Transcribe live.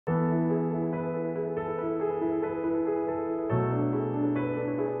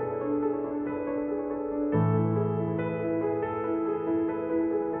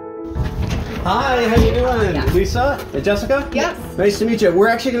Hi, how you doing? Yeah. Lisa and Jessica? Yes. Nice to meet you. We're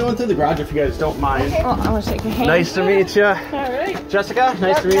actually going through the garage if you guys don't mind. Okay. Oh, I want to shake your hand. Nice to meet you. All right. Jessica,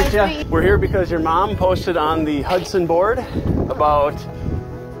 nice to meet you. We're here because your mom posted on the Hudson board about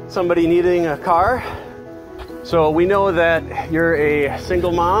somebody needing a car. So we know that you're a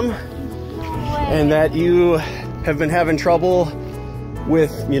single mom and that you have been having trouble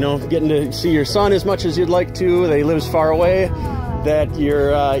with, you know, getting to see your son as much as you'd like to. That he lives far away. That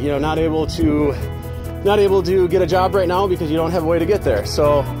you're, you know, not able to get a job right now because you don't have a way to get there.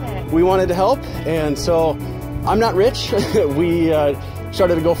 So we wanted to help, and so I'm not rich. We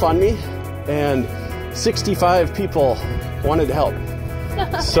started a GoFundMe, and 65 people wanted to help.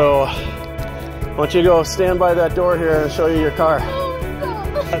 So I want you to go stand by that door here and show you your car.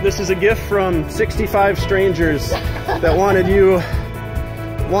 This is a gift from 65 strangers that wanted you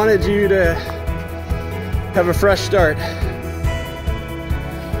to have a fresh start.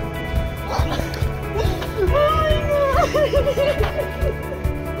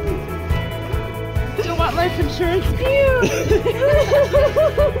 Do you want life insurance?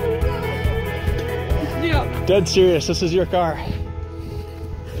 Yeah. Dead serious, this is your car.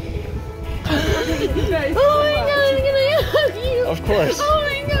 Oh my God, can I hug you? Of course. Oh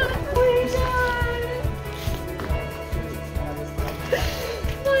my God, oh my God.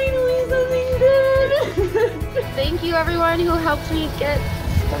 Finally something good. Thank you everyone who helped me get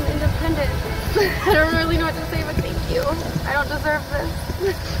some independence. I don't really know what to say, but thank you. I don't deserve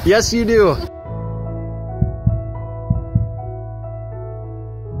this. Yes, you do.